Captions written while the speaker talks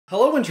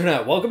Hello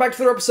Internet, welcome back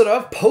to another episode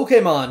of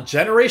Pokémon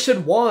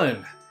Generation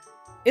 1.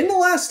 In the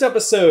last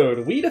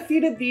episode, we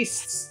defeated the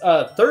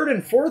 3rd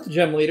and 4th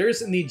gym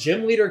leaders in the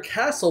Gym Leader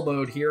Castle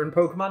mode here in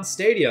Pokémon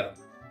Stadium.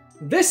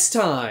 This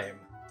time,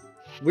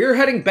 we're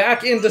heading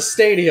back into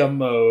Stadium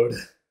mode.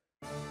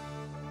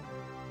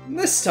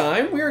 This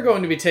time, we are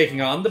going to be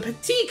taking on the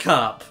Petit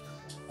Cup,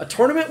 a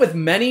tournament with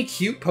many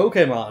cute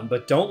Pokémon,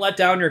 but don't let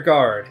down your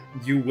guard.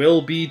 You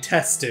will be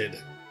tested.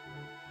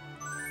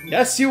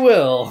 Yes, you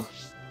will.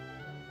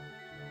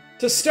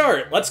 To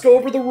start, let's go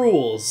over the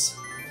rules.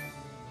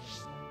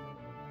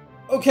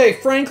 Okay,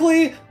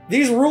 frankly,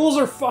 these rules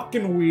are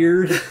fucking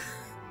weird.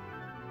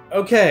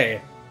 Okay,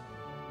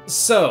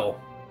 so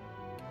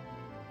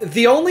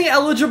the only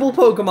eligible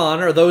Pokemon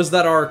are those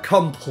that are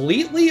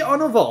completely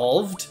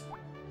unevolved,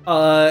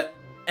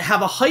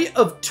 have a height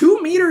of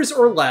 2 meters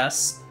or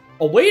less,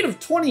 a weight of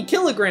 20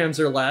 kilograms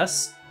or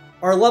less,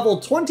 are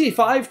level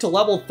 25 to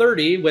level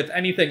 30, with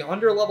anything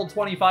under level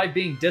 25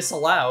 being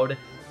disallowed,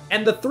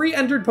 and the 3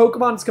 entered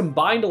Pokemon's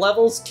combined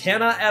levels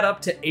cannot add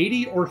up to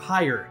 80 or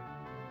higher.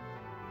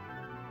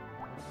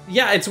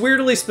 Yeah, it's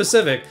weirdly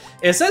specific.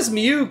 It says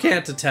Mew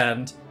can't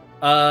attend,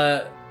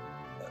 but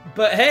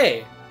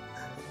hey,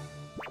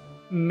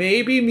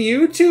 maybe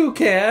Mewtwo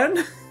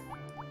can?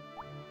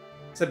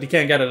 Except he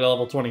can't get it at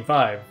level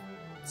 25,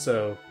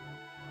 so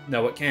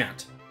no, it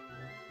can't.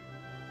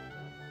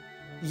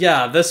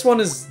 Yeah, this one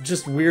is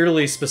just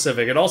weirdly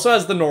specific. It also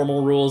has the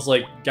normal rules,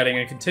 like getting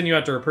a continue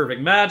after a perfect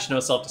match, no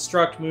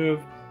self-destruct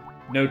move,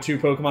 no 2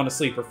 Pokemon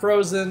asleep or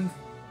frozen.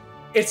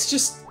 It's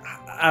just,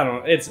 I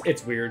don't know,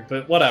 it's weird,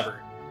 but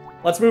whatever.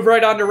 Let's move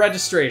right on to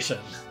registration.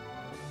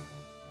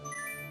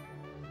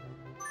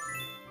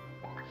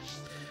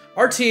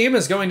 Our team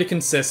is going to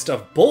consist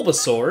of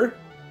Bulbasaur,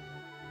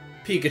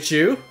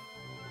 Pikachu,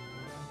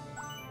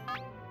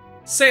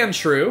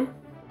 Sandshrew,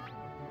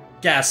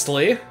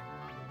 Ghastly,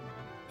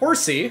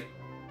 Horsey,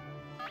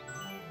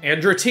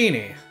 and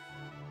Dratini.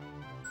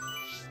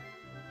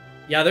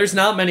 Yeah, there's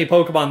not many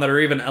Pokemon that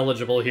are even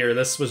eligible here.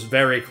 This was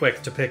very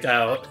quick to pick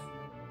out.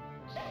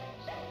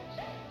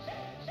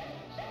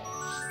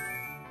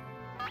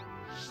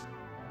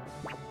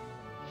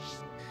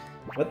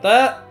 With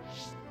that,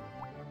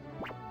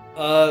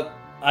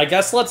 I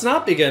guess let's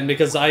not begin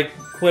because I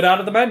quit out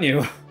of the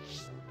menu.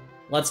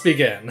 Let's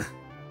begin.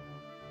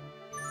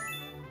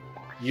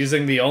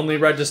 Using the only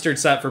registered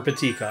set for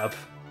Petit Cup.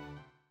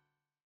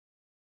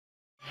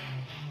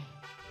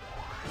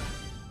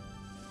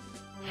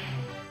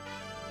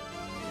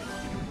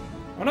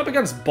 I'm up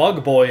against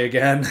Bug Boy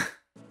again.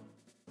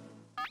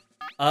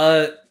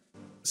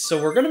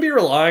 So we're gonna be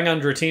relying on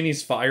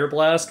Dratini's Fire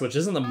Blast, which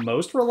isn't the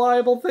most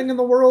reliable thing in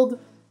the world.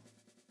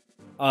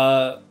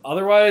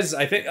 Otherwise,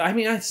 I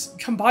mean, it's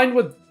combined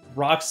with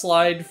Rock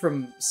Slide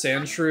from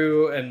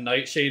Sandshrew and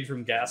Nightshade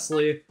from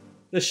Ghastly,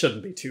 this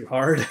shouldn't be too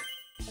hard.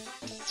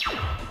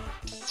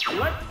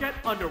 Let's get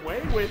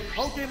underway with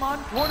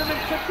Pokémon Tournament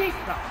Petit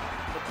Cup,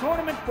 the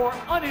tournament for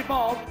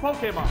unevolved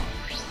Pokémon.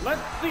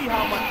 Let's see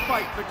how much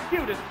fight the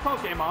cutest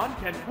Pokémon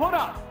can put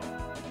up.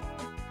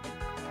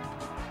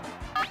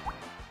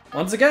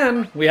 Once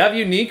again, we have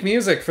unique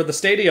music for the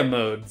stadium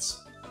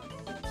modes.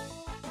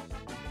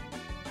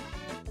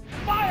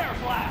 Fire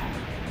Blast!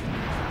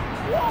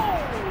 Whoa!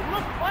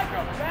 Looks like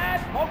a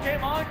bad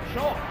Pokémon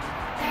choice.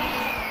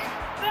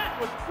 That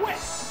was quick!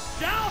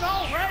 Down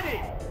already!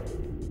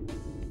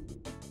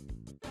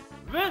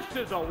 This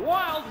is a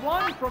wild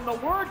one from the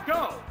word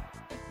go.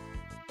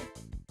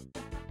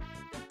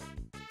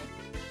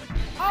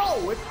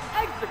 Oh, it's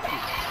Execute!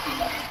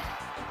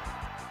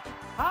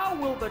 How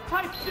will the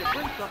type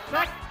difference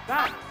affect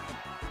that?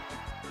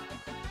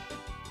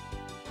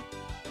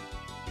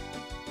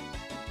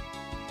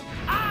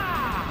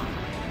 Ah!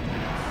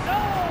 No!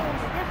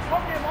 This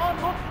Pokémon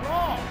looks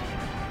wrong!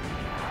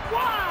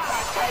 Wow!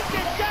 Take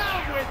it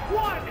down with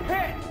 1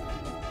 hit!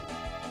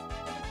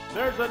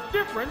 There's a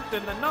difference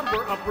in the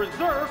number of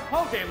reserve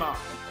Pokémon.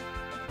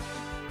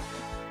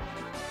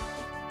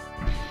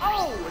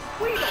 Oh,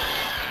 it's Weedle!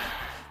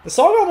 The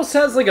song almost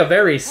has like a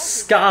very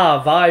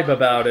ska vibe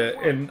about it,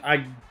 and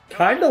I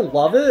kind of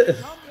love it.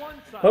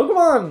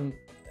 Pokemon,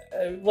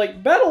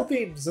 like, battle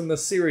themes in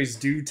this series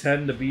do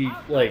tend to be,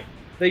 like,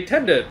 they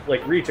tend to,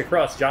 like, reach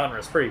across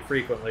genres pretty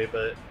frequently,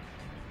 but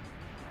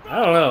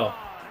I don't know.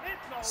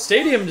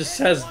 Stadium just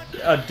has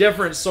a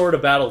different sort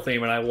of battle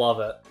theme, and I love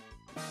it.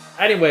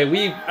 Anyway,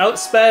 we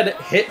outsped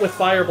hit with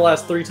Fire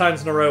Blast 3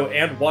 times in a row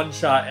and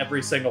one-shot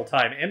every single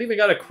time, and even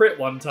got a crit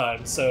one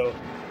time, so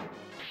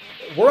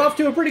we're off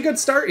to a pretty good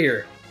start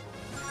here.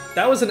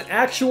 That was an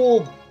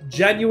actual,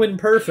 genuine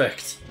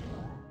perfect.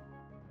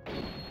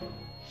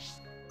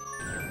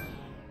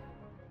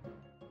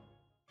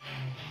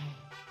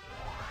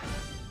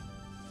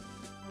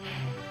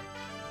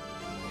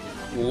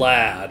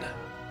 Lad.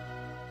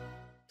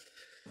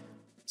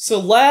 So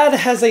Lad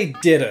has a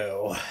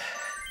Ditto,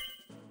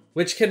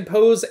 which can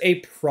pose a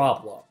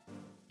problem.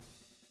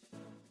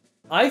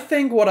 I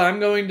think what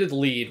I'm going to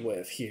lead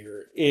with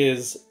here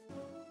is...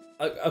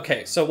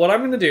 Okay, so what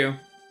I'm going to do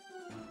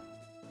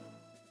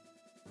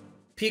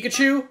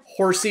Pikachu,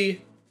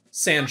 Horsey,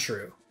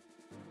 Sandshrew.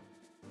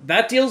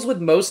 That deals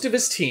with most of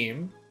his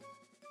team.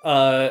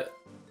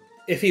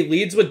 If he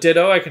leads with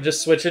Ditto, I can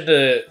just switch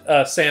into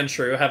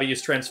Sandshrew, have it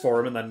use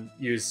Transform, and then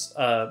use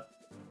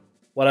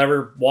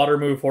whatever water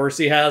move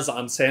Horsey has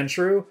on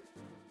Sandshrew.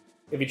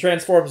 If he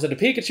transforms into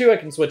Pikachu, I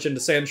can switch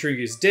into Sandshrew,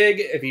 use Dig.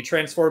 If he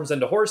transforms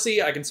into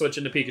Horsey, I can switch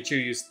into Pikachu,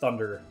 use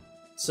Thunder.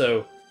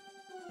 So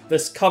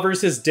this covers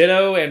his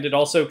Ditto, and it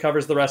also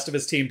covers the rest of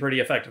his team pretty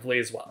effectively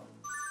as well.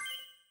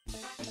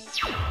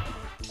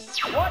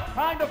 What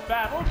kind of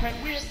battle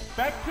can we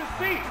expect to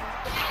see?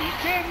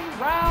 Begin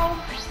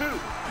round 2.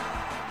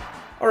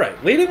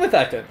 Alright, leading with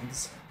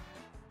Ekans.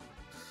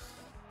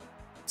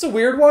 It's a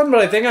weird one, but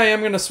I think I am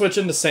going to switch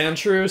into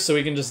Sandshrew so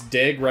we can just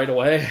dig right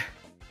away.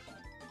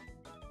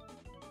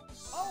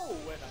 Oh,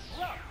 and a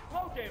rough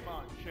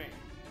Pokémon chain.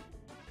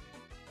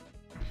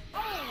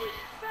 Oh,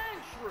 it's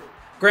Sandshrew.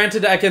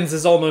 Granted, Ekans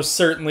is almost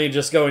certainly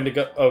just going to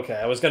go... Okay,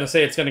 I was going to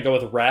say it's going to go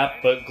with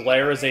Wrap, but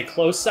Glare is a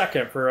close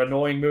second for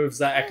annoying moves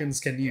that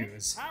Ekans can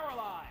use.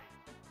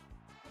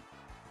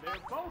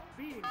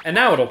 And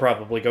now it'll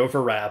probably go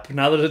for Wrap,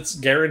 now that it's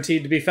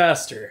guaranteed to be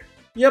faster.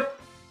 Yep.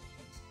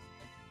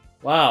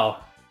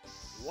 Wow.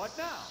 What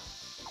now?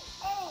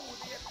 Oh,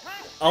 the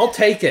attack. I'll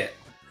take it.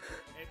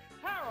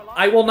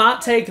 I will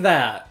not take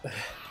that.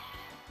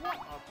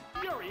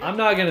 I'm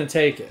not gonna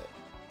take it.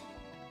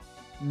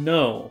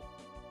 No.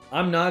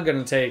 I'm not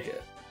gonna take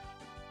it.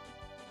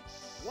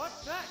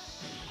 What's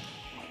next?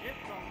 It's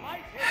a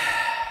light hit.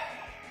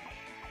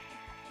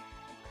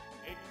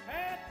 It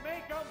can't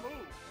make a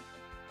move.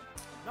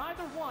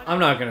 Neither one. I'm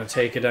not gonna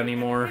take it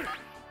anymore.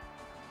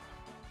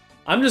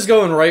 I'm just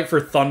going right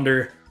for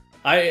Thunder.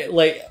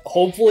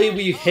 Hopefully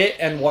we hit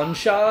and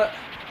one-shot.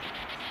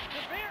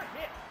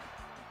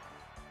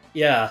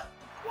 Yeah.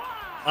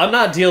 I'm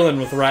not dealing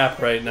with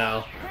Wrap right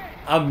now.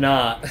 I'm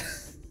not.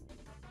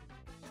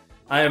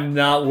 I am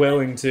not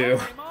willing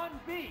to.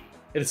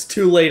 It's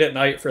too late at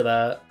night for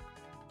that.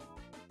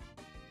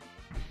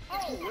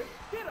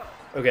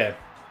 Okay.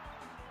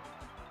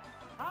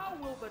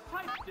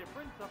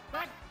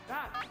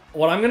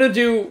 What I'm going to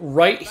do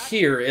right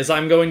here is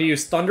I'm going to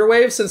use Thunder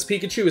Wave since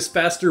Pikachu is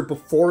faster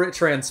before it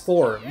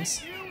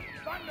transforms.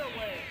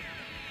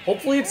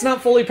 Hopefully it's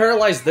not fully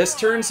paralyzed this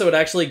turn so it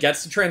actually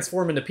gets to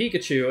transform into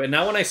Pikachu, and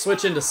now when I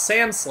switch into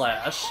Sand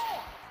Slash,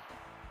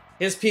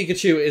 his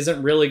Pikachu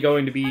isn't really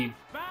going to be,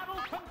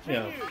 you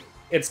know,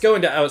 it's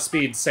going to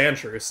outspeed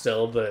Sandshrew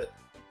still, but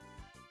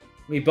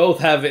we both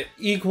have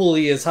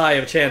equally as high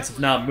of a chance of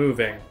not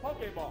moving.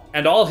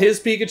 And all his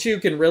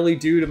Pikachu can really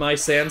do to my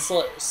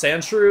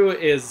Sandshrew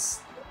is,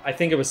 I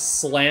think it was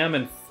Slam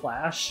and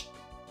Flash.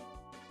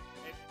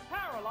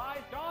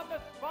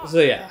 So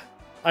yeah,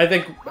 I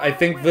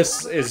think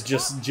this is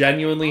just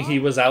genuinely he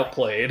was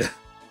outplayed.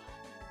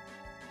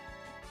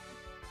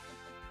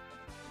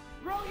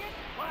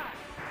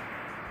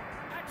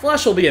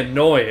 Flash will be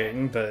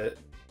annoying, but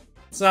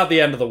it's not the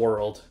end of the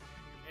world.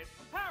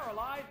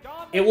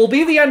 It will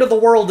be the end of the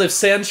world if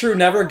Sandshrew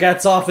never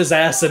gets off his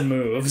ass and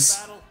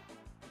moves.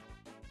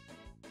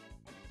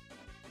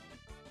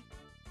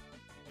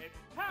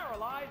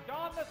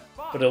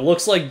 But it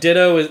looks like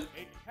Ditto is...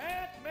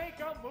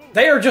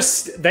 They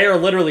are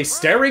literally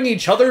staring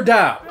each other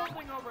down.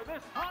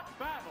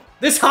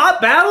 This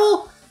hot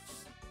battle?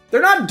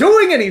 They're not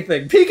doing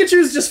anything.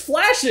 Pikachu's just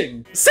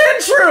flashing.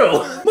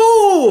 Sandshrew!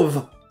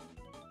 Move!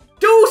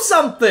 Do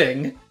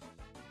something!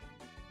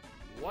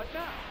 What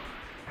now?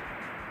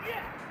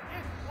 Yeah,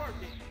 it's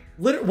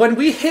working. When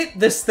we hit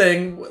this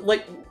thing,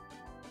 like...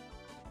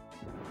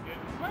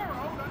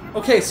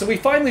 Okay, so we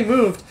finally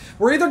moved.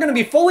 We're either going to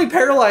be fully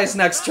paralyzed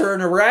next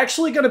turn, or we're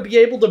actually going to be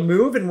able to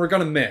move and we're going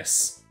to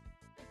miss.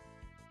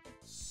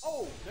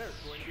 Oh, there's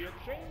going to be a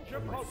change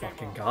of Oh my Pokémon.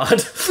 fucking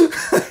god.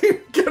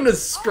 I'm gonna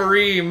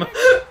scream.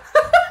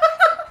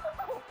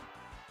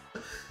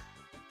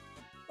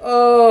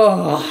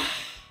 Oh.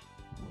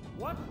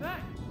 What's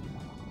next?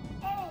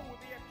 Oh,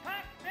 the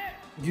attack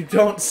missed. You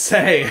don't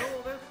say.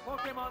 Will this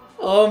Pokémon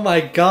Oh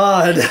my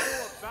god.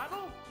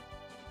 battle?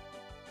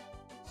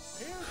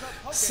 Here's a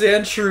Pokémon.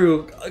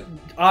 Sandshrew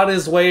on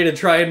his way to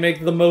try and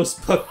make the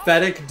most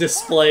pathetic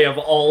display of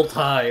all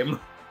time.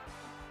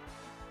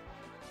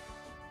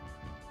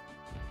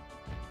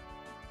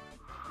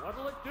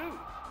 What'll it do?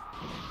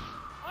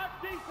 A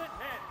decent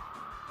hit.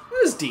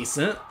 It was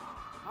decent.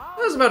 That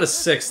was about a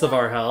sixth of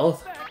our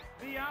health.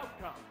 The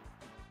outcome.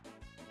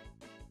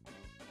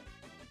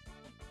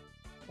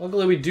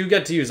 Luckily, we do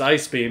get to use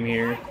Ice Beam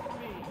here.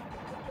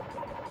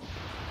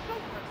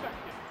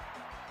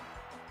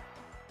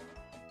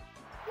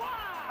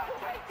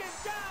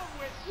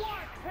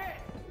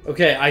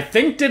 Okay, I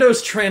think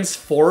Ditto's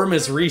transform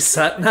is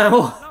reset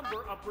now.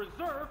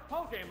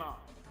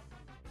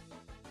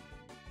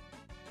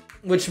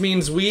 Which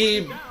means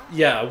we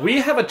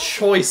have a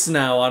choice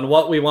now on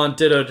what we want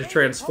Ditto to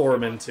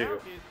transform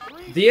into.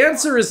 The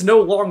answer is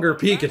no longer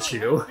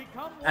Pikachu,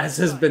 as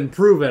has been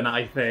proven,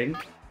 I think.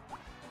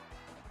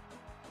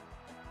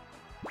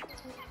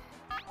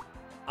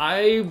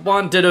 I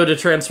want Ditto to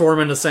transform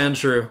into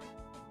Sandshrew.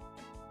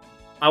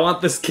 I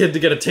want this kid to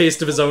get a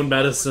taste of his own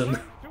medicine.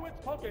 To its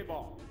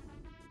Pokeball.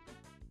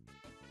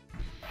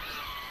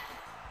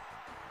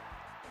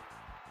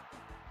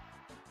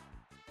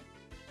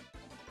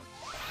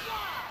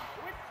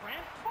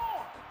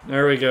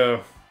 There we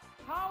go.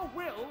 How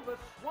will the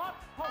swamp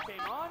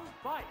Pokemon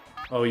fight?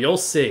 Oh, you'll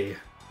see.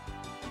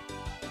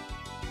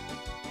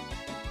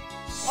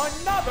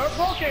 Another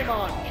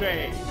Pokemon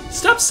change.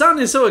 Stop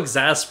sounding so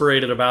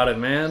exasperated about it,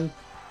 man.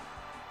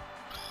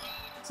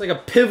 It's like a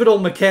pivotal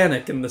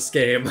mechanic in this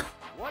game.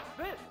 What's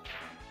this?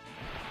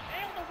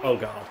 Oh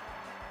god.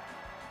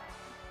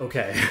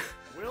 Okay.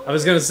 I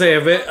was gonna say,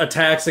 if it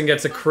attacks and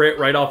gets a crit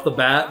right off the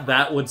bat,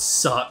 that would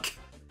suck.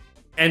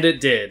 And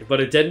it did, but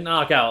it didn't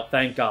knock out,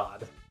 thank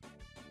god.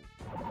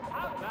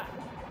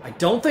 I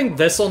don't think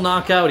this'll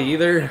knock out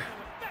either.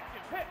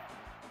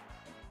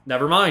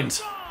 Never mind.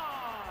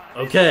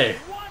 Okay.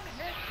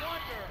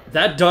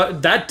 That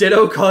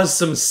Ditto caused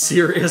some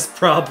serious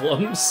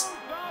problems.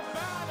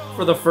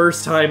 For the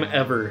first time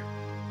ever.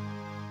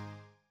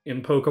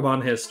 In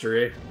Pokemon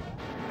history.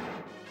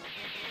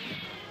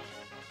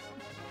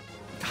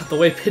 God, the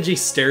way Pidgey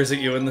stares at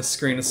you in the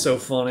screen is so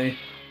funny.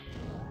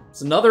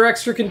 It's another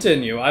extra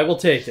continue. I will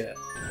take it.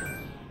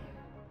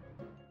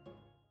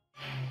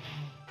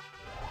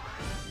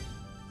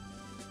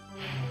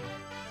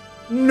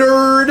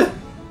 Nerd!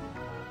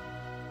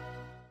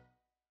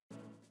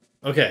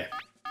 Okay.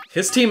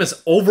 His team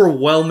is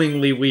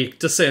overwhelmingly weak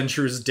to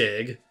Sandshrews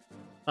Dig.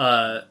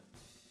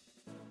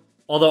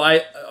 Although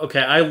I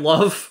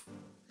love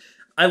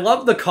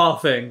the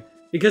coughing,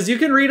 because you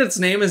can read its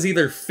name as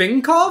either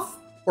Fincough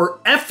or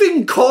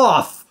Effing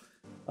Cough!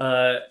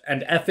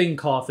 And Effing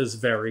Cough is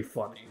very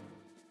funny.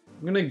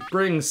 I'm gonna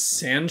bring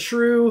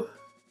Sandshrew,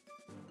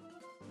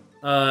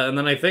 and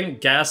then I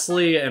think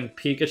Ghastly and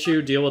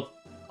Pikachu deal with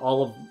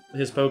all of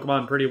his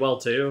Pokemon pretty well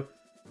too.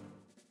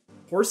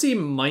 Horsey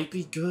might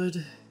be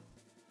good.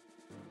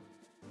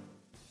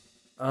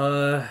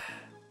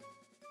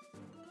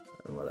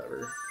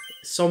 Whatever.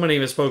 So many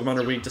of his Pokemon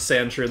are weak to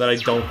Sandshrew that I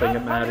don't think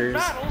it matters.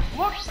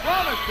 Looks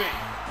promising.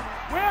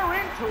 We're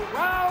into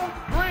round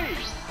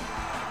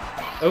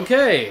 3.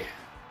 Okay.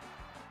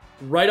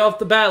 Right off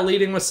the bat,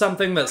 leading with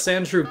something that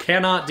Sandshrew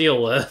cannot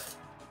deal with.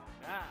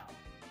 Now.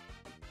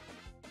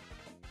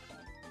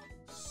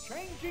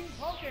 Changing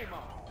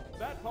Pokemon.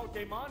 That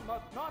Pokemon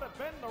must not have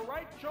been the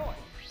right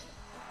choice.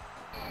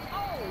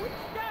 Oh, it's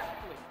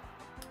Ghastly.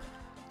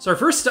 So our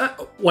first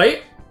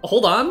wait,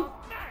 hold on.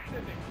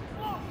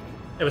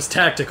 It was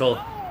tactical.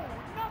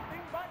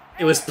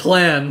 It was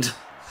planned.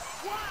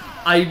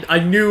 I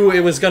knew it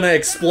was gonna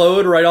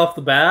explode right off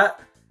the bat,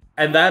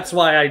 and that's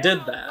why I did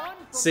that.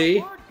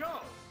 See?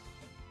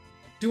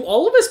 Do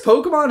all of his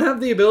Pokemon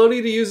have the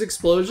ability to use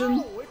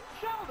Explosion?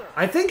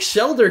 I think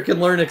Shelder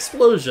can learn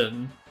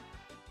Explosion.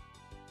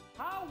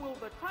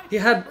 He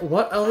had...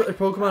 what other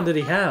Pokemon did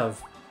he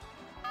have?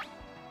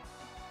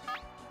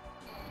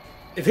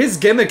 If his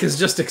gimmick is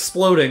just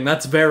exploding,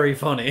 that's very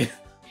funny.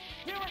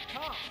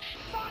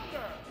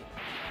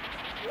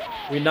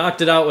 We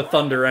knocked it out with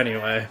Thunder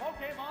anyway.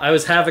 I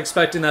was half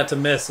expecting that to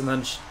miss and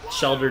then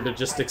Shelder to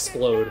just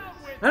explode.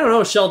 I don't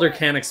know if Shelder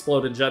can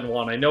explode in Gen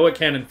 1. I know it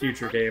can in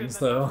future games,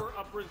 though.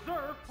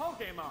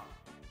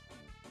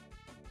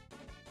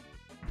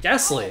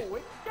 Ghastly.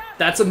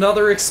 That's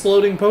another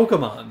exploding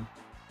Pokemon.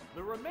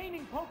 The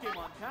remaining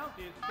Pokemon count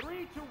is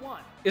 3-1.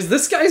 Is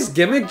this guy's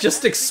gimmick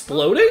just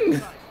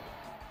exploding?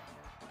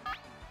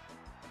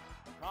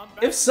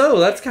 If so,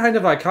 that's kind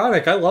of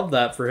iconic. I love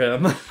that for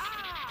him.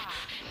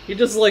 He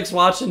just likes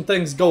watching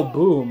things go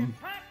boom.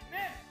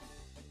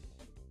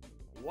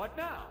 What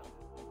now?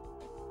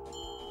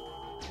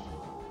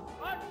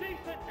 A decent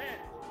hit.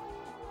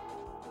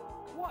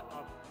 What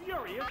a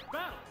furious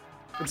battle.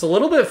 It's a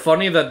little bit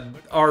funny that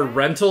our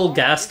rental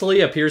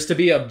Ghastly appears to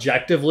be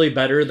objectively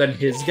better than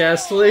his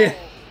Ghastly.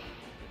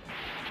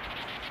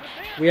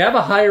 We have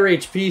a higher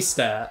HP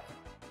stat,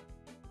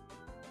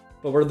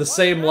 but we're the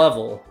same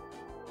level.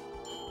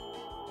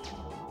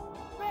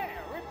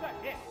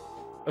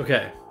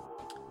 Okay.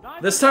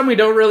 This time we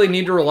don't really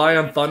need to rely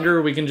on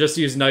Thunder, we can just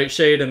use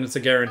Nightshade and it's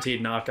a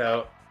guaranteed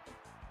knockout.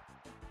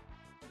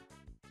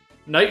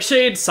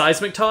 Nightshade,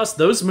 Seismic Toss,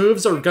 those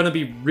moves are gonna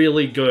be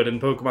really good in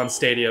Pokemon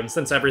Stadium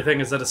since everything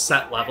is at a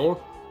set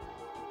level.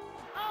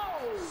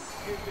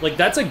 Like,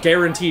 that's a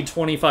guaranteed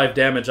 25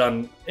 damage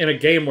in a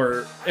game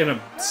where, in a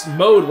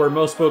mode where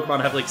most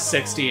Pokemon have like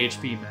 60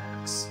 HP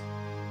max.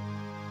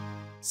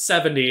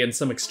 70 in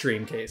some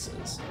extreme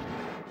cases.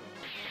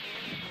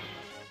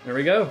 There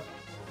we go.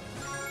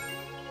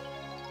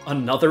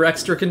 Another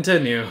extra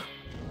continue.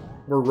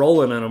 We're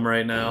rolling in them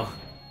right now.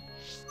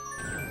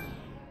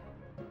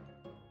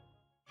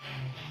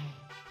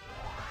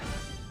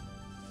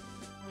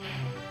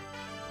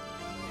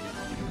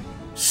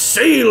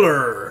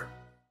 Sailor!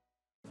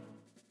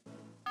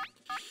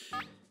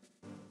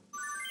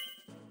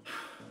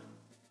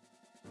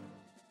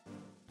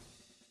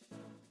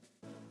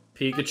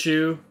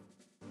 Pikachu.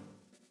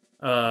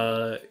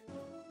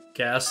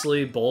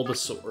 Ghastly,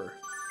 Bulbasaur.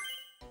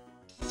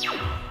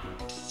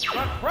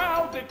 The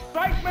crowd's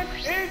excitement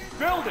is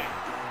building.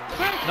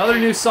 Another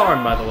new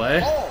song, by the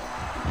way.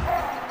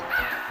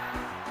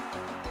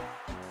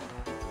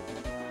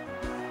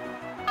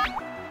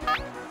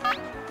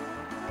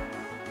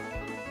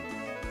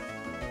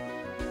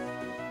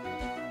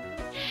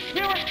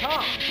 Here it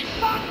comes!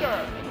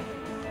 Thunder!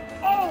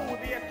 Oh,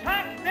 the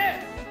attack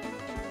missed!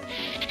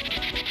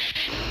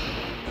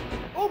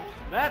 Oops,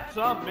 that's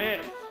a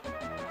miss.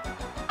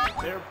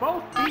 They're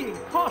both being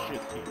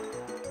cautious here.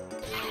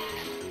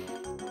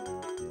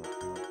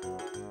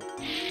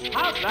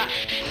 How's that?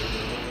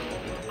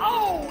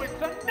 Oh,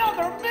 it's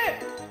another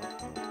miss!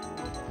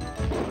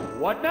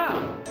 What now?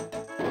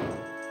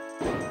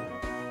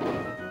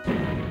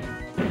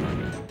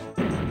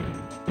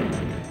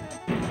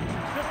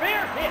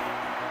 Severe hit!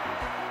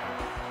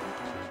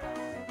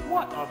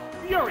 What a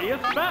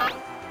furious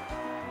battle!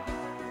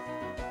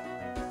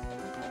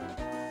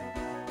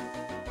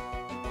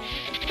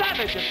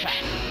 Savage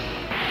attack!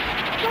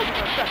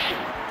 Super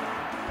effective!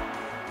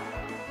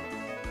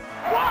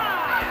 Wow!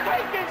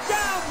 Taken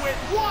down with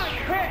one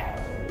hit!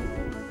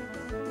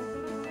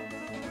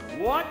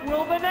 What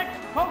will the next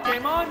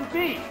Pokémon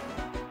be?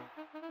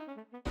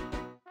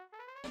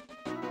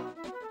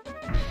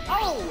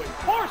 Oh,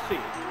 it's Horsey!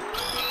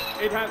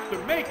 It has to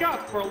make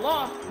up for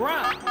lost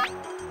ground.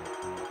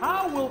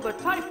 How will the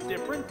type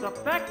difference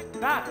affect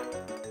battle?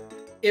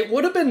 It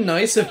would have been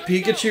nice if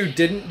Pikachu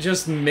didn't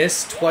just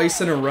miss twice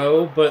in a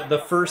row, but the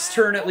first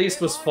turn at least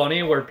was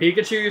funny, where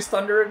Pikachu used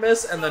Thunder and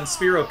miss, and then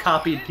Spearow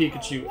copied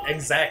Pikachu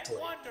exactly.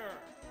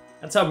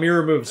 That's how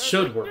mirror moves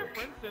should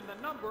work.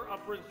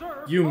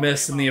 You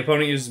miss and the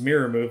opponent uses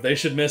mirror move, they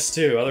should miss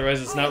too,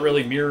 otherwise it's not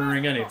really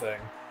mirroring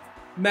anything.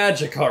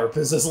 Magikarp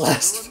is his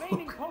last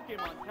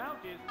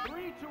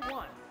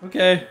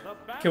Okay,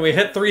 can we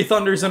hit 3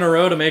 Thunders in a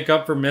row to make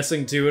up for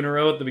missing 2 in a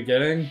row at the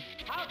beginning?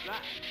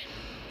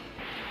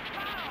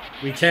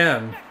 We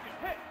can.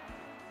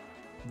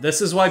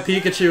 This is why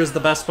Pikachu is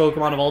the best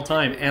Pokemon of all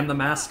time, and the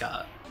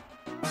mascot.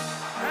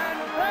 And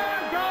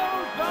there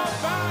goes the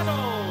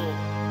battle!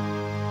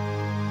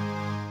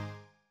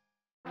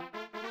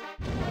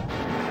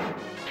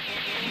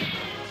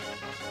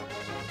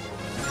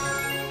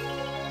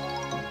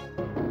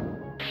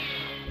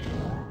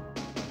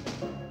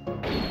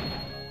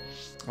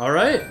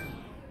 Alright.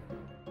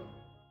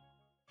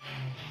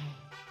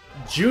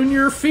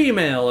 Junior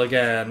female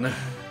again.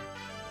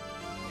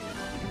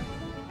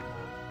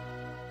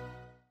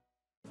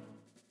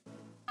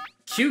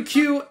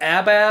 QQ,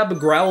 Abab,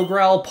 Growl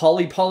Growl,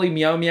 Polly Polly,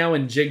 Meow Meow,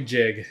 and Jig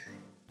Jig.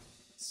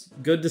 It's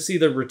good to see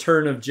the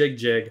return of Jig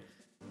Jig.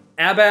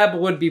 Abab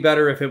would be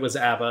better if it was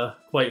Abba,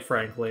 quite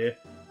frankly.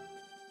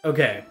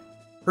 Okay.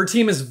 Her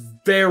team is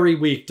very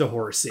weak to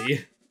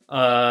Horsey.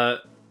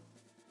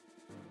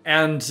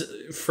 And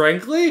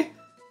frankly,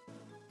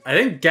 I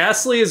think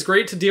Ghastly is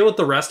great to deal with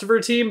the rest of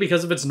her team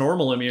because of its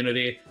normal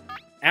immunity.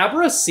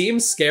 Abra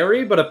seems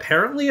scary, but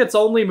apparently its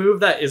only move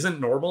that isn't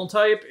normal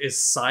type is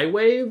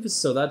Psywave,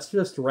 so that's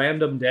just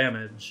random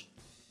damage.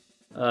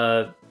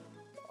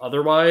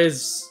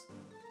 Otherwise,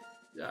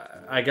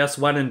 I guess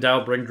when in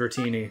doubt, bring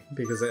Dratini,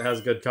 because it has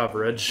good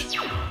coverage.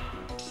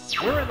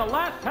 We're in the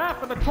last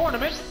half of the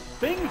tournament.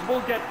 Things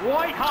will get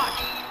white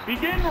hot.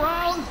 Begin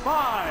round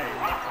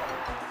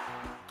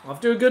 5.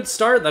 Off to a good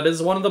start. That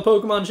is one of the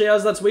Pokemon she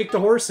has that's weak to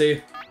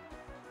Horsey.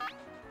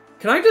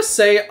 Can I just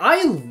say,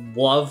 I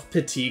love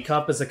Petit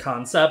Cup as a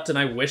concept, and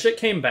I wish it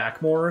came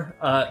back more.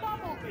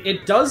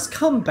 It does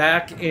come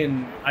back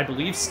in, I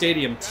believe,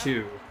 Stadium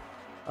 2.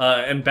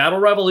 And Battle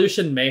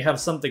Revolution may have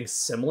something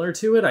similar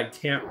to it. I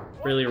can't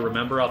really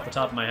remember off the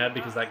top of my head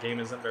because that game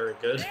isn't very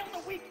good.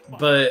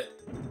 But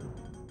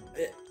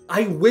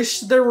I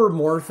wish there were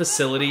more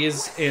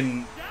facilities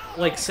in,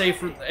 like, say,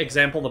 for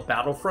example, the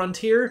Battle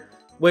Frontier,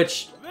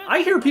 which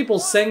I hear people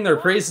sing their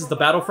praises the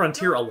Battle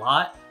Frontier a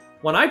lot.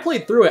 When I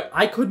played through it,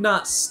 I could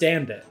not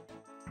stand it.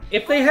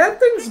 If they had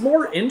things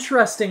more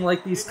interesting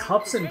like these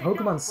cups in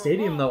Pokemon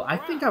Stadium, though, I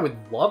think I would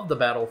love the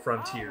Battle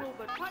Frontier.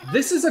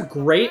 This is a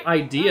great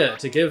idea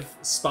to give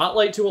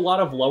spotlight to a lot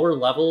of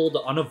lower-leveled,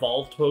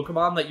 unevolved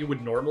Pokemon that you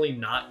would normally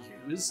not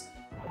use,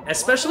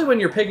 especially when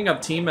you're picking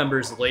up team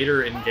members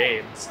later in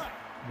games.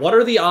 What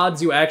are the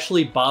odds you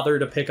actually bother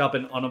to pick up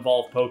an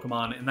unevolved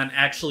Pokemon and then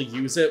actually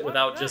use it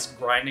without just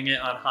grinding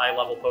it on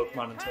high-level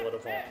Pokemon until it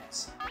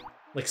evolves?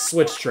 Like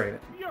Switch Training.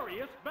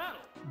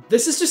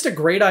 This is just a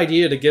great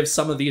idea to give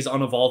some of these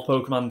unevolved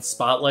Pokemon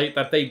spotlight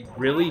that they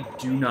really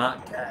do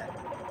not get.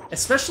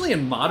 Especially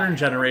in modern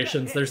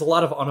generations, there's a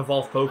lot of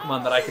unevolved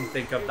Pokemon that I can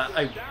think of that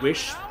I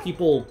wish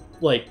people,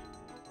 like,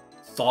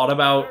 thought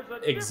about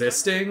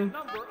existing.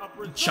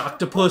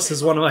 Choctopus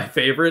is one of my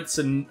favorites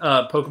in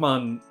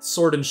Pokemon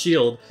Sword and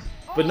Shield,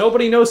 but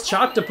nobody knows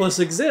Choctopus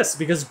exists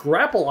because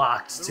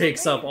Grapploct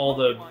takes up all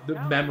the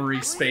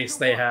memory space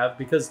they have,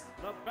 because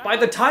by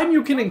the time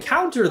you can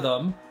encounter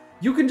them,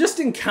 you can just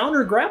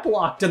encounter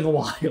Grapploct in the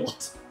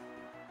wild.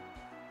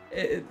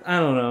 I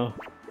don't know.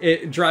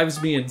 It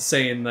drives me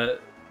insane that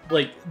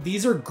Like,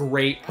 these are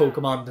great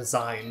Pokemon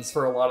designs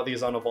for a lot of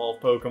these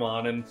unevolved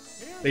Pokemon, and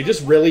they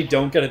just really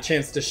don't get a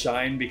chance to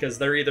shine because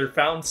they're either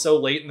found so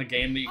late in the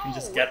game that you can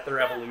just get their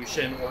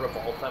evolution or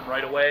evolve them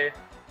right away,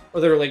 or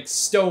they're like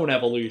stone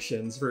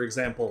evolutions, for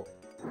example.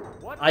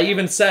 I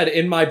even said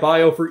in my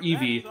bio for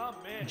Eevee,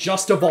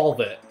 just evolve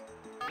it.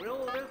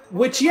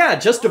 Which, yeah,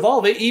 just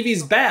evolve it,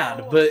 Eevee's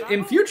bad, but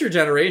in future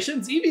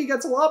generations, Eevee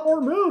gets a lot more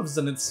moves,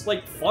 and it's,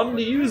 like, fun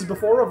to use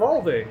before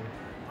evolving.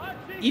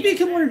 Eevee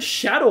can learn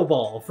Shadow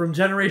Ball from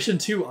Generation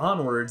 2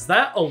 onwards.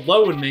 That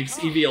alone makes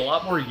Eevee a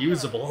lot more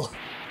usable.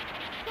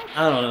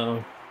 I don't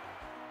know.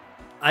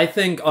 I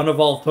think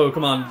unevolved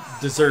Pokemon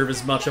deserve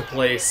as much a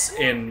place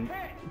in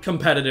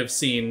competitive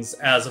scenes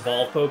as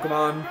evolved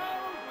Pokemon.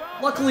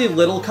 Luckily,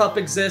 Little Cup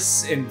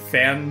exists in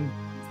fan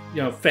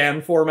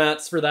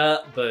formats for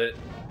that, but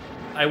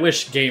I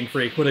wish Game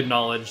Freak would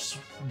acknowledge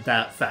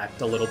that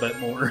fact a little bit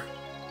more.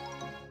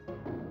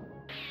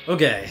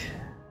 Okay.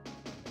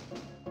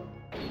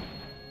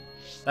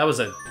 That was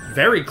a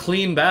very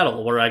clean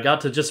battle where I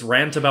got to just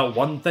rant about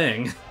one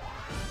thing.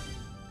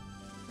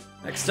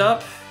 Next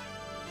up,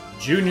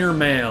 Junior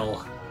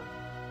Male.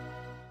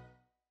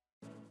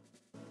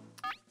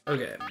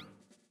 Okay.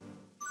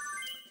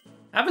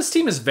 Abba's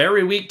team is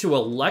very weak to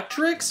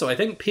Electric, so I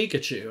think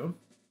Pikachu.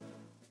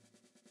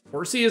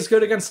 Horsey is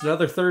good against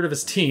another third of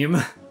his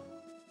team.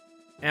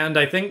 And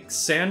I think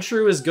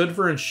Sandshrew is good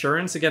for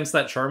insurance against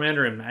that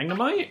Charmander and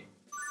Magnemite.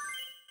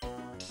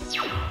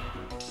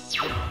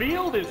 The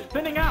field is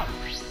thinning out.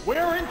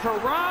 We're into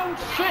round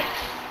 6.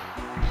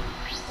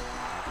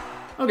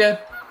 Okay.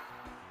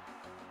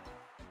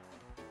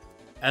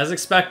 As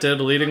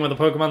expected, leading with a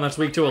Pokemon that's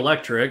weak to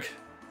Electric.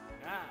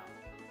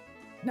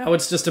 Now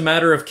it's just a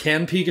matter of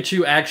can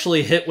Pikachu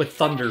actually hit with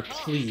Thunder,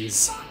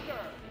 please?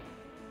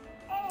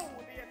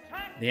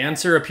 The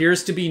answer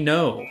appears to be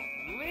no.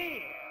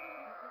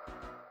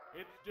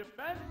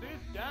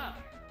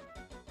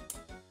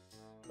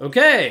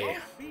 Okay.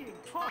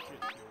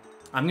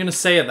 I'm gonna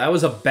say it, that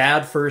was a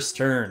bad first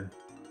turn.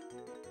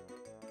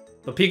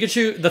 But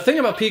Pikachu, the thing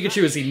about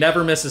Pikachu is he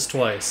never misses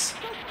twice.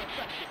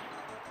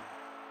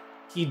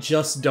 He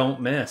just don't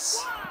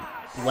miss.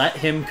 Let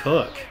him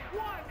cook.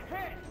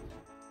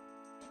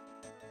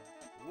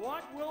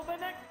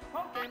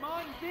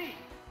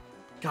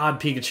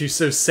 God, Pikachu's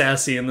so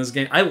sassy in this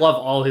game. I love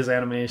all his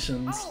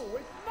animations. Oh,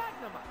 it's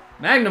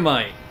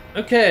Magnemite. Magnemite.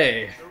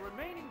 Okay. The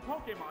remaining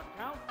Pokemon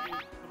count is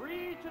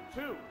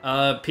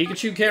 3-2.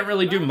 Pikachu can't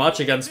really do much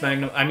against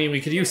Magnemite. I mean,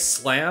 we could use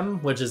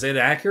Slam, which is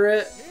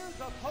inaccurate,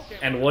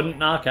 and wouldn't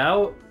knock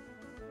out.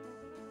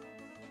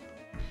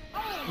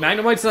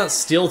 Magnemite's not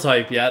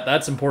Steel-type yet.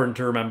 That's important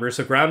to remember.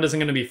 So Ground isn't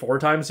going to be 4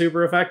 times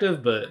super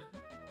effective, but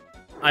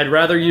I'd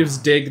rather use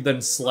Dig than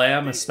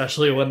Slam,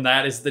 especially when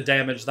that is the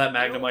damage that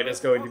Magnemite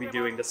is going to be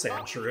doing to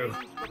Sandshrew.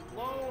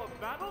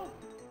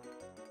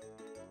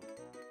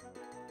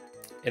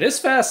 It is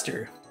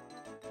faster,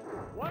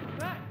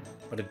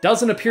 but it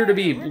doesn't appear to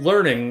be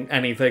learning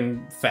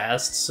anything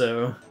fast,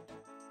 so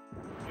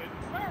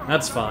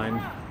that's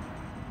fine.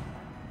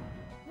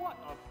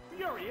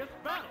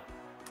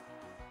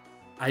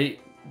 I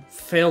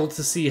failed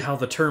to see how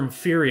the term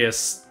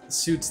Furious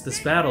suits this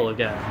battle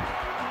again.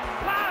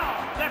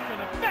 Wow, that's an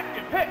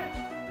effective hit!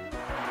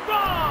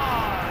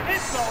 Gone!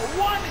 It's a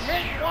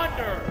one-hit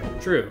wonder!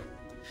 True.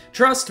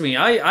 Trust me,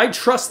 I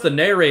trust the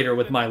narrator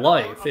with my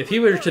life. If he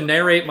were to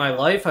narrate my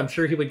life, I'm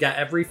sure he would get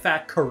every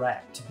fact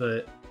correct,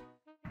 but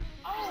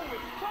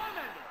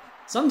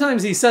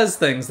sometimes he says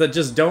things that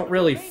just don't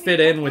really fit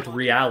in with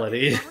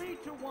reality.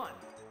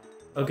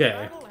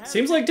 Okay,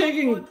 seems like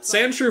taking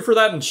Sandshrew for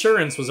that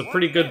insurance was a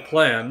pretty good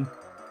plan.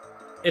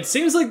 It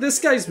seems like this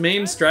guy's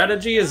main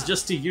strategy is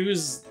just to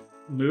use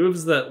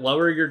moves that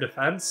lower your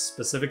defense,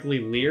 specifically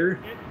Leer.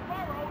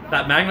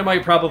 That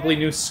Magnemite probably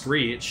knew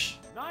Screech.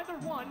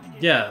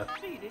 Yeah,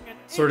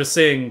 sort of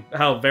seeing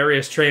how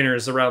various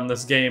trainers around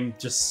this game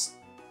just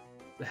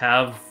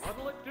have...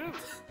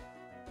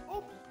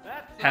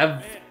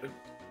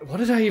 What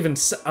did I even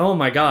say? Oh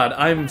my god,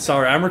 I'm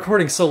sorry. I'm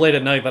recording so late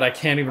at night that I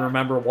can't even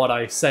remember what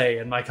I say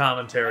in my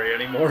commentary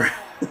anymore.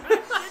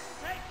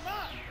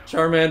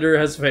 Charmander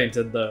has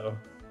fainted, though.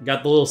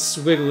 Got the little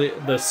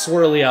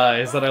swirly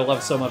eyes that I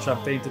love so much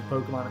on fainted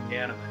Pokemon in the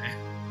anime.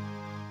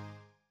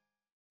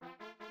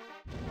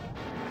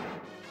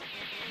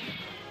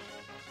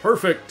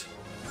 Perfect!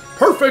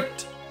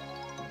 Perfect!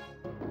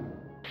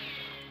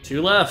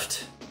 2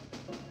 left.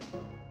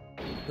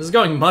 This is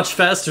going much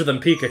faster than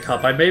Petit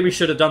Cup. I maybe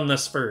should have done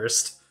this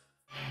first.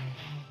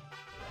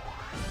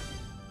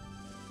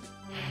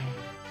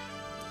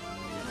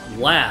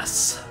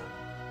 Lass.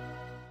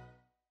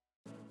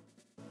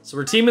 So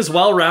her team is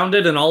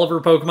well-rounded and all of her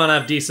Pokemon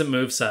have decent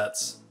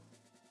movesets.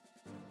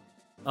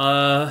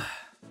 I'm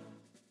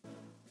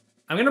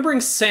gonna bring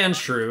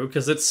Sandshrew,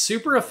 because it's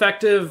super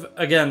effective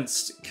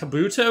against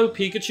Kabuto,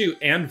 Pikachu,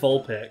 and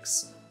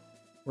Vulpix.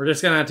 We're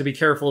just gonna have to be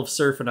careful of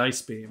Surf and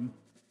Ice Beam.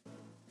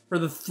 For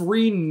the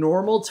 3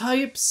 normal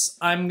types,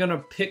 I'm gonna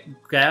pick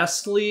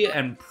Ghastly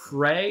and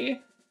Prey.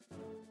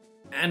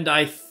 And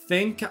I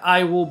think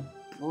I will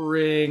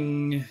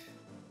Bring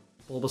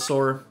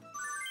Bulbasaur.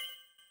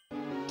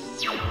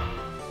 This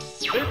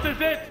is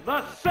it,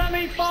 the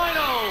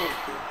semi-finals!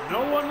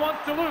 No one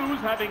wants to lose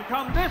having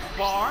come this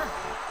far.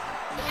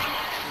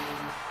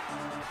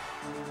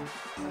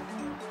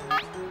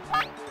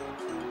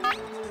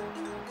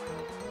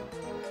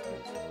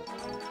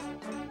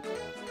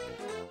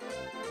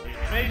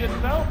 It made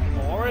itself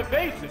more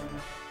evasive.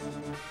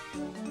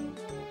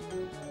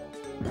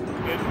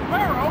 It's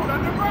burrowed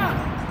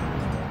underground.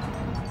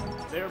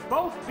 They're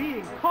both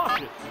being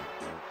cautious.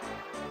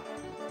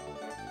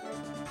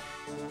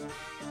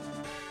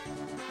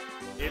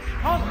 It's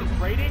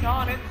concentrating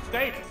on its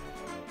status.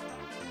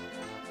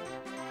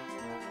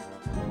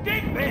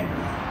 Dig this!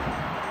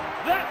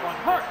 That one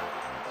hurt!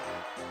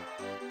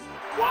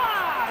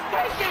 Wow!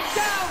 Taken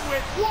down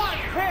with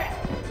one hit!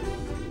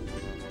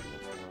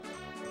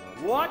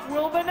 What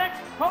will the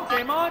next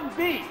Pokémon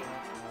be?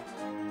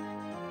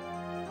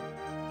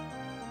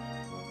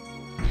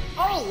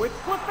 Oh, it's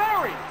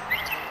Clefairy!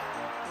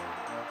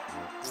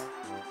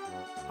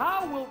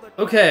 How will the...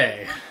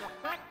 Okay.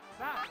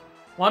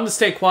 Wanted to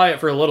stay quiet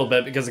for a little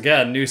bit because,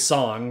 again, new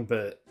song,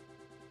 but...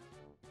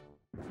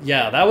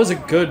 Yeah, that was a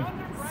good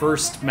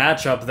first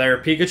matchup there.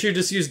 Pikachu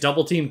just used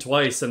Double Team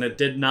twice, and it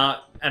did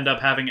not end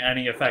up having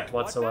any effect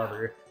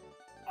whatsoever.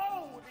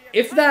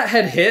 If that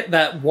had hit,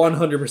 that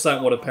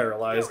 100% would have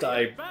paralyzed.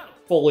 I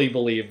fully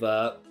believe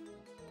that.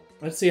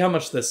 Let's see how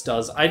much this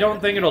does. I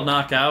don't think it'll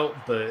knock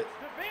out, but...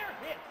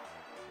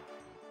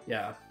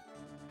 Yeah.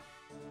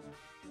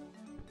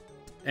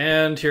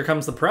 And here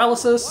comes the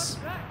paralysis.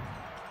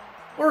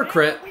 Or a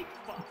crit.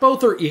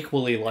 Both are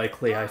equally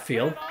likely, I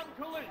feel.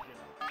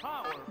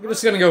 I'm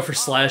just gonna go for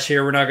Slash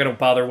here. We're not gonna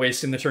bother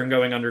wasting the turn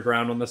going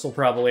underground when this will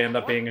probably end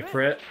up being a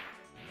crit.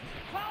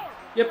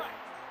 Yep.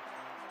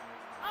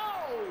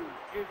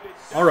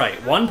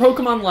 Alright, one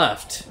Pokemon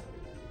left.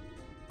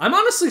 I'm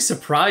honestly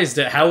surprised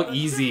at how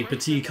easy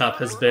Petit Cup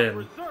has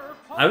been.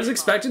 I was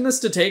expecting this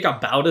to take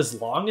about as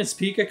long as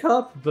Petit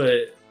Cup,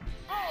 but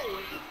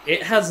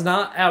it has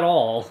not at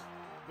all.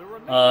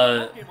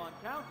 I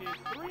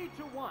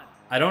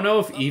don't know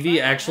if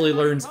Eevee actually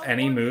learns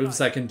any moves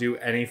that can do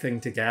anything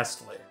to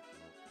Ghastly.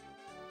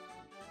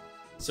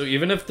 So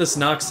even if this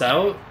knocks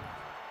out,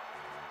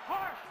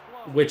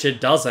 which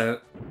it doesn't,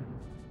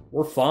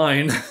 we're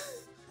fine.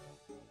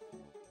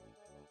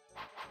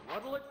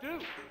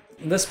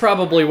 This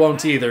probably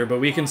won't either, but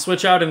we can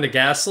switch out into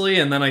Ghastly,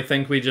 and then I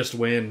think we just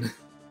win.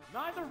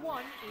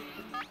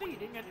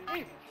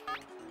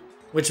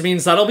 Which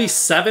means that'll be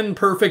 7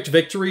 perfect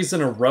victories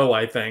in a row,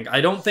 I think. I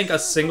don't think a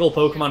single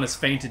Pokemon has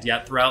fainted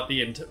yet throughout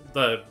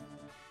the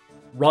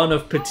run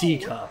of Petit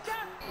Cup.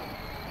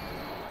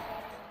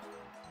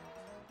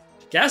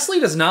 Ghastly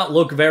does not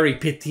look very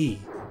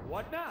petit.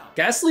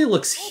 Ghastly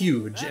looks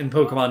huge in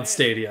Pokemon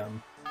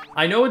Stadium.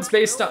 I know it's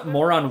based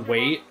more on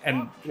weight,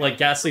 and like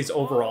Ghastly's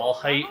overall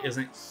height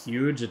isn't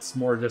huge, it's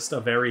more just a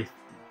very...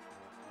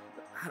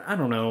 I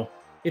don't know.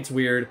 It's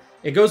weird.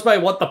 It goes by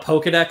what the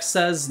Pokedex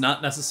says,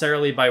 not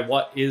necessarily by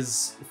what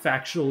is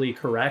factually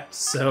correct,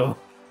 so...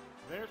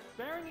 They're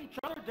staring each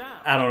other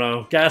down. I don't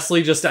know.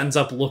 Ghastly just ends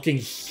up looking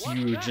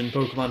huge in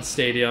Pokemon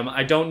Stadium.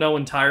 I don't know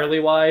entirely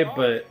why,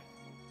 but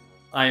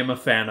I am a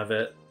fan of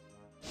it.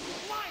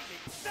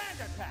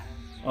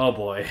 Oh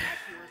boy.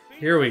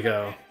 Here we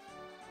go.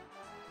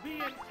 The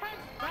intense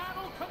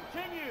battle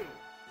continues.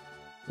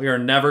 We are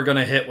never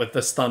gonna hit with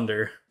this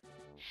Thunder.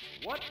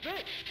 What's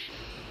this?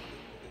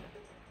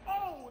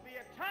 Oh, the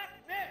attack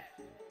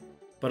missed.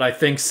 But I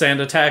think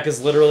Sand Attack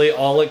is literally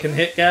all it can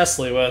hit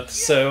Ghastly with,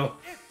 so...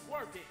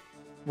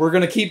 We're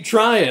gonna keep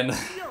trying.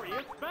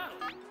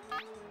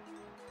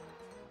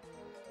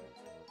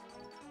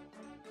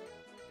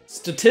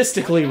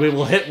 Statistically, we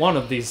will hit one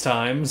of these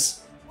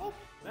times. Oh,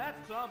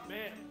 that's a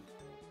miss.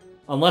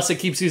 Unless it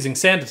keeps using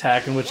Sand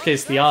Attack, in which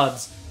case the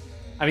odds...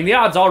 I mean, the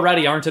odds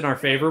already aren't in our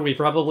favor. We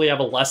probably have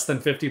a less than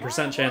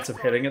 50% chance of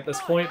hitting at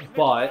this point,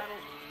 but...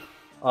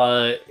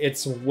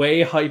 it's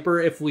way hyper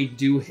if we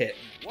do hit.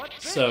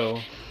 So,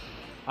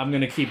 I'm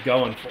gonna keep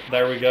going.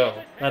 There we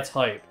go. That's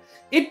hype.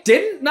 It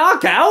didn't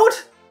knock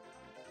out?!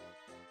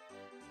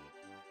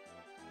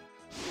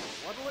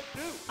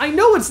 I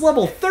know it's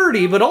level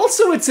 30, but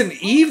also it's an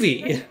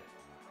Eevee.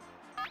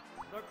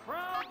 The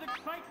crowd's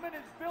excitement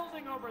is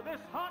building over this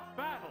hot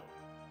battle.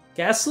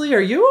 Ghastly,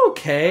 are you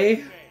okay?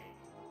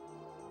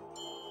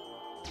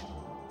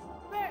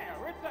 There,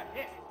 it's a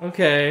hit.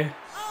 Okay.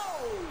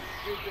 Oh,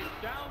 is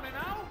it down and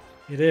out?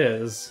 It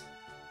is.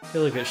 I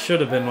feel like it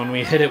should have been when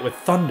we hit it with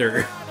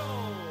Thunder.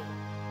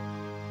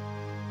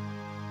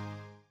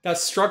 Got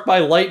struck by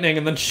lightning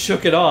and then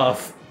shook it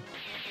off.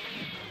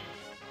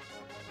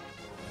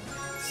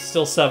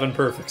 Still 7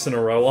 perfects in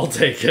a row, I'll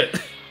take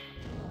it.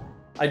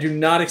 I do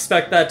not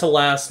expect that to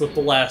last with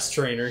the last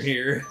trainer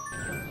here.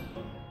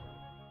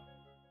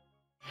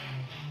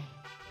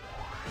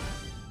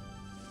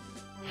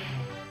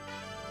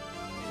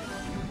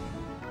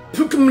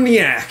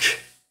 Pokemoniac!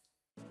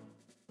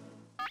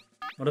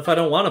 What if I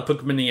don't want a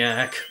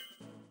Pokemoniac?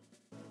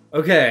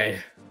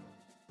 Okay.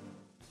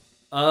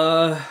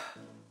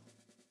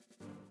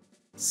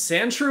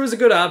 Sandshrew is a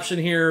good option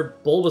here.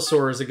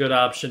 Bulbasaur is a good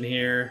option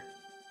here.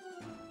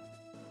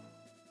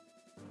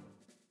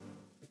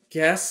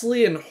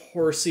 Ghastly and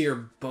Horsey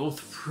are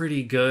both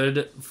pretty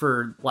good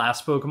for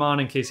last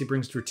Pokemon in case he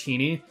brings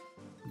Dratini,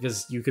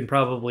 because you can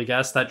probably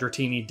guess that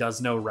Dratini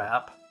does no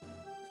Wrap.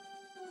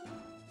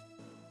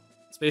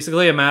 It's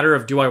basically a matter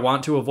of, do I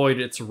want to avoid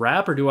its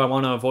Wrap or do I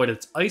want to avoid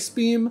its Ice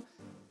Beam?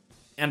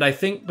 And I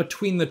think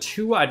between the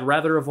two, I'd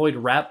rather avoid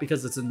Wrap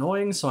because it's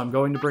annoying, so I'm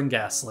going to bring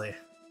Ghastly.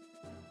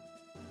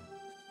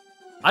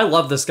 I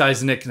love this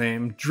guy's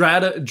nickname.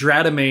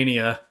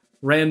 Dratomania,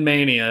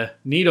 Ranmania,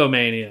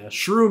 Nidomania,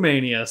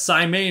 Shrewmania,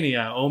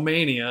 Psymania,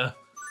 Omania.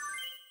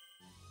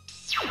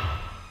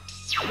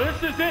 This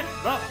is it,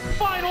 the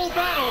final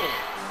battle!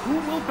 Who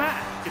will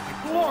bask in the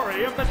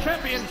glory of the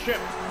championship?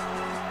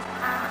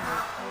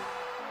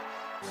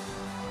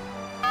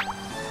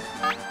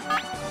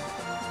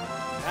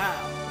 Now.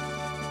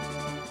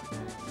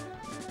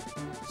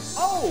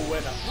 Oh,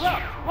 an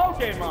abrupt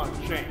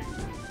Pokemon change.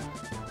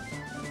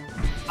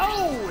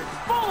 Oh, it's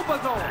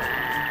Bulbasaur!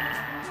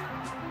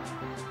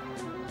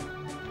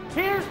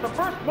 Here's the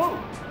first move.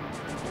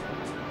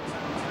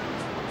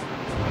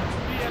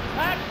 The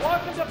attack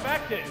wasn't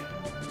effective.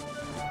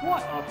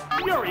 What a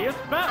furious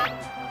battle!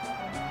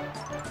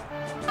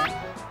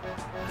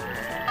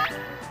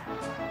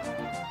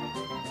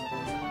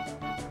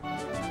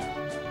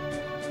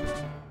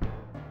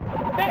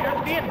 There's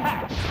the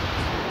attack.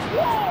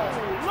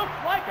 Whoa! Looks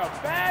like a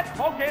bad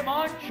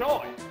Pokemon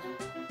choice.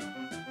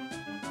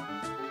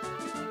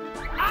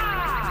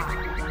 Ah!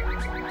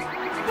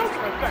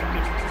 Super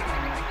effective.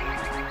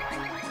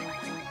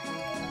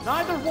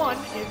 Neither one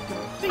is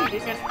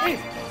conceding an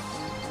inch.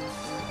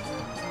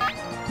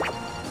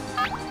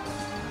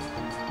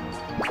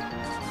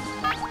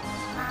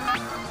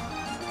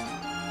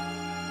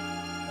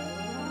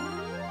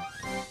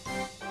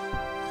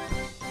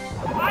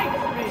 Ice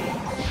Beam!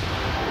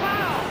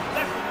 Wow,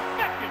 that's an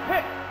effective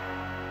hit!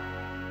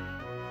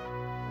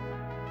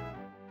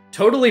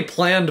 Totally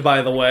planned,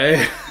 by the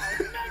way.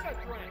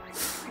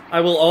 I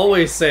will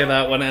always say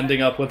that when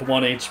ending up with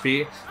 1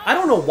 HP. I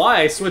don't know why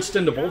I switched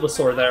into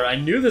Bulbasaur there. I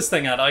knew this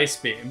thing had Ice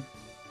Beam.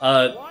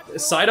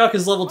 Psyduck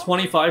is level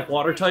 25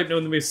 Water type,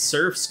 known to be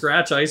Surf,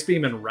 Scratch, Ice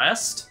Beam, and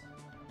Rest.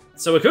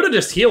 So it could have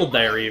just healed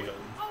there even,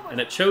 and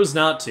it chose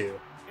not to.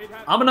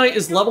 Ammonite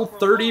is level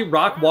 30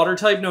 Rock Water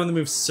type, known to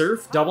move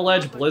Surf, Double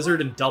Edge, Blizzard,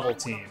 and Double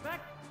Team.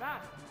 I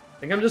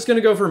think I'm just gonna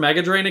go for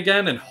Mega Drain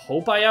again and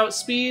hope I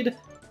outspeed.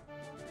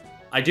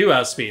 I do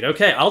outspeed.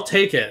 Okay, I'll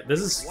take it.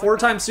 This is 4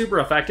 times super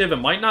effective. It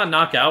might not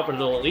knock out, but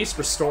it'll at least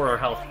restore our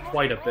health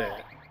quite a bit.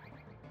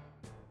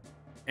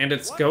 And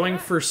it's going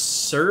for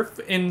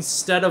Surf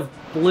instead of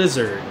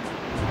Blizzard.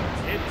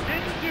 It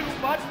didn't do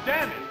much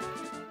damage.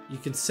 You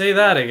can say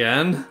that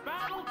again.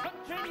 Battle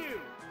continues.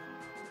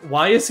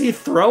 Why is he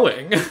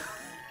throwing?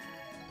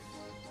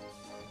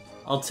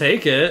 I'll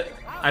take it.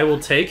 I will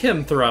take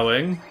him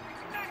throwing.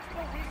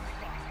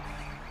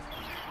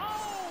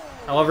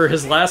 However,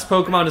 his last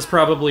Pokemon is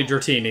probably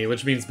Dratini,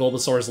 which means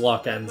Bulbasaur's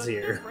luck ends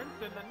here.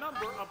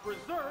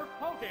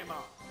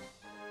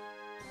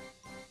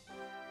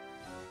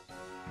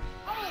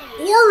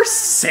 Or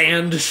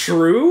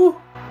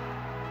Sandshrew?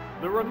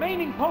 The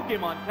remaining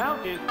Pokemon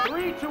count is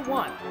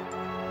 3-1.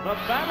 The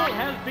battle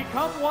has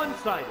become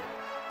one-sided.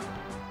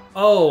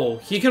 Oh,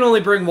 he can only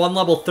bring one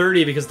level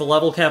 30 because the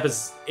level cap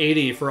is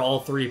 80 for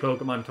all 3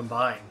 Pokemon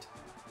combined.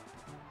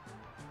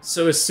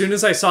 So as soon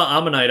as I saw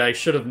Ammonite, I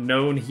should have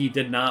known he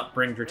did not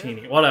bring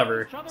Dratini.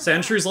 Whatever.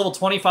 Sandshrew level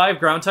 25,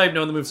 Ground type,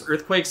 known that moves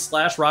Earthquake,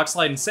 Slash, Rock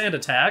Slide, and Sand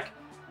Attack.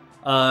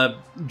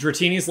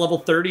 Dratini's level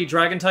 30,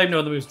 Dragon type,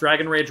 known that moves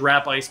Dragon Rage,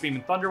 Wrap, Ice Beam,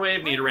 and Thunder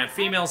Wave. Nidoran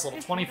females,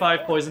 level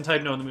 25, Poison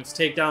type, known that moves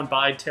Takedown,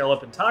 Bide, Tail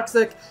Up, and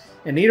Toxic.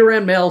 And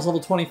Nidoran males,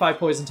 level 25,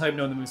 Poison type,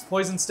 known that moves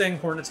Poison Sting,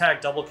 Horn Attack,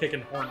 Double Kick,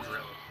 and Horn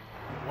Drill.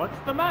 What's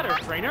the matter,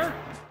 trainer?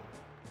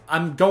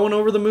 I'm going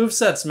over the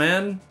movesets,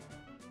 man.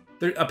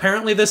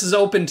 Apparently this is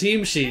open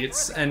team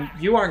sheets, and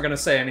you aren't going to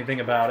say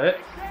anything about it.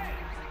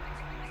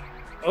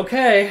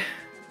 Okay.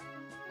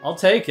 I'll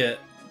take it.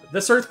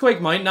 This Earthquake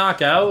might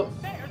knock out.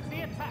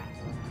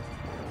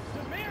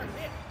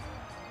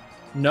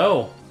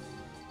 No.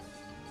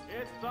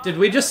 Did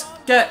we just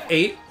get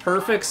 8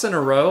 perfects in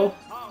a row?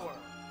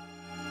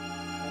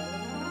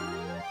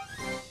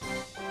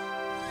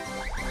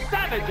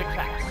 Savage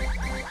attack.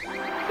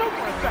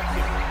 Super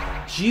effective.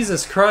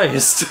 Jesus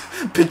Christ.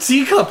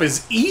 Petit Cup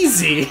is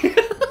easy.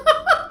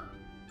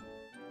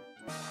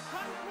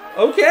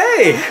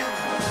 Okay.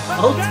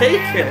 I'll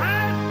take it.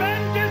 Has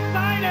been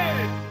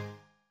decided.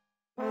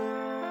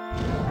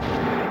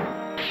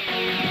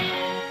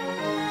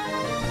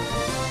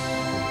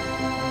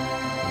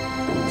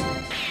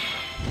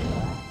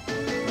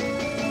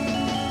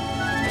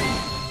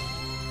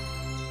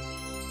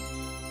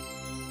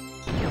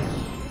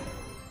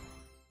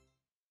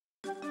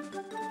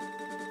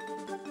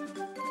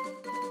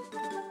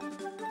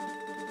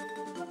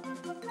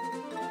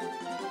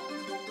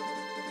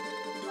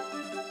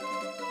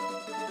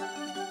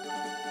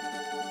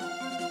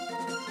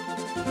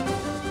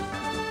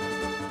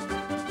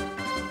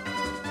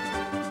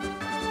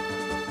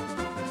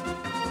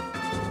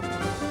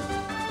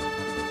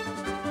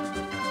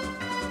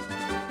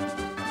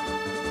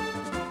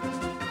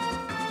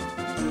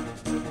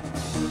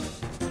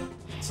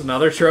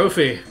 another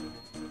trophy.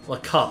 Well,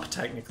 a cup,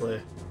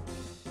 technically.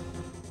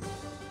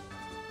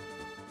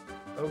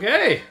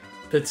 Okay,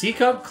 Petit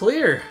Cup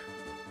clear.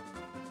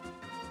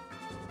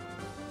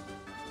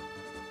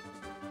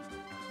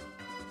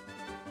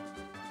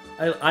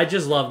 I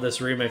just love this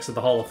remix of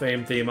the Hall of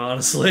Fame theme,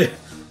 honestly.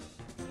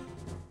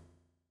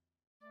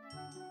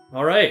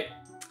 Alright.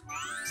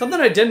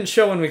 Something I didn't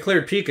show when we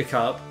cleared Pika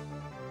Cup.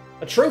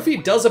 A trophy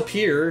does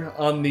appear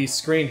on the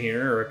screen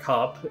here, or a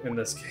cup in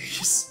this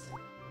case.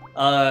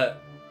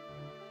 That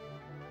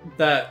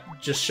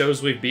just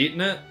shows we've beaten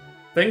it.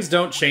 Things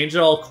don't change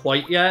at all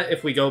quite yet.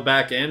 If we go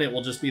back in, it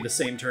will just be the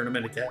same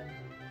tournament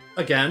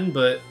again,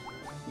 but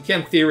you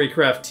can't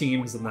theorycraft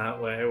teams in that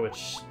way,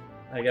 which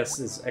I guess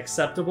is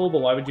acceptable,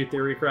 but why would you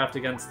theorycraft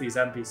against these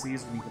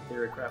NPCs when you can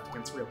theorycraft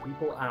against real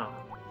people? I don't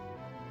know.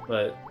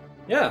 But,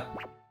 yeah.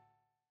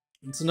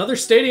 It's another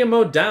Stadium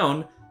mode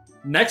down.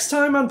 Next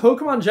time on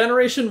Pokemon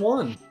Generation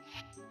 1,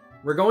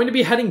 we're going to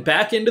be heading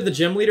back into the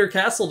Gym Leader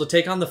Castle to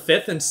take on the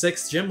 5th and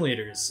 6th Gym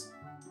Leaders.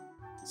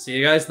 See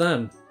you guys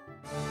then.